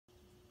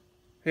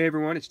Hey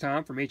everyone, it's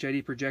Tom from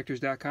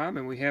HIDprojectors.com,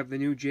 and we have the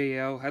new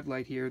JL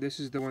headlight here.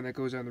 This is the one that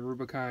goes on the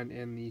Rubicon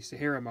and the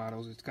Sahara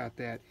models. It's got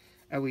that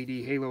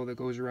LED halo that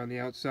goes around the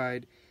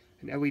outside,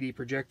 an LED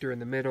projector in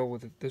the middle.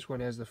 With this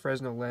one has the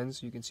Fresnel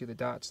lens, you can see the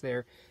dots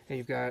there, and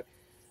you've got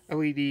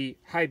LED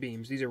high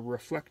beams. These are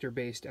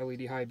reflector-based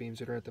LED high beams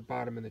that are at the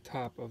bottom and the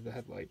top of the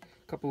headlight.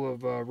 A couple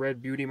of red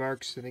beauty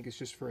marks. I think it's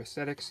just for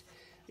aesthetics.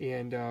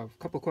 And a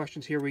couple of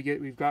questions here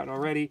we've gotten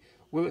already.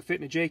 Will it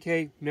fit in a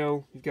JK?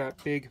 No. You've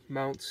got big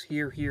mounts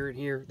here, here, and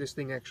here. This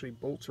thing actually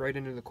bolts right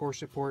into the core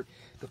support.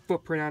 The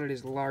footprint on it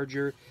is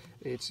larger.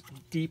 It's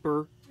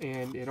deeper,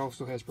 and it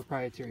also has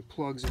proprietary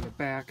plugs in the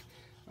back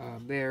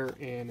there,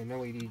 and an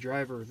LED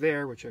driver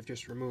there, which I've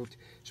just removed.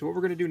 So what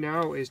we're going to do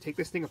now is take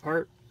this thing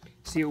apart,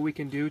 see what we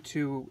can do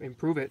to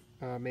improve it.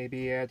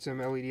 Maybe add some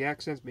LED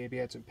accents,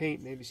 maybe add some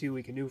paint, maybe see what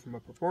we can do from a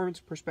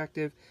performance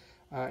perspective,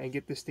 and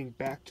get this thing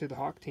back to the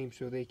Hawk team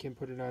so they can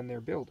put it on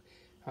their build.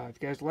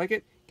 If you guys like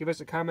it, give us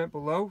a comment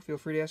below. Feel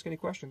free to ask any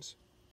questions.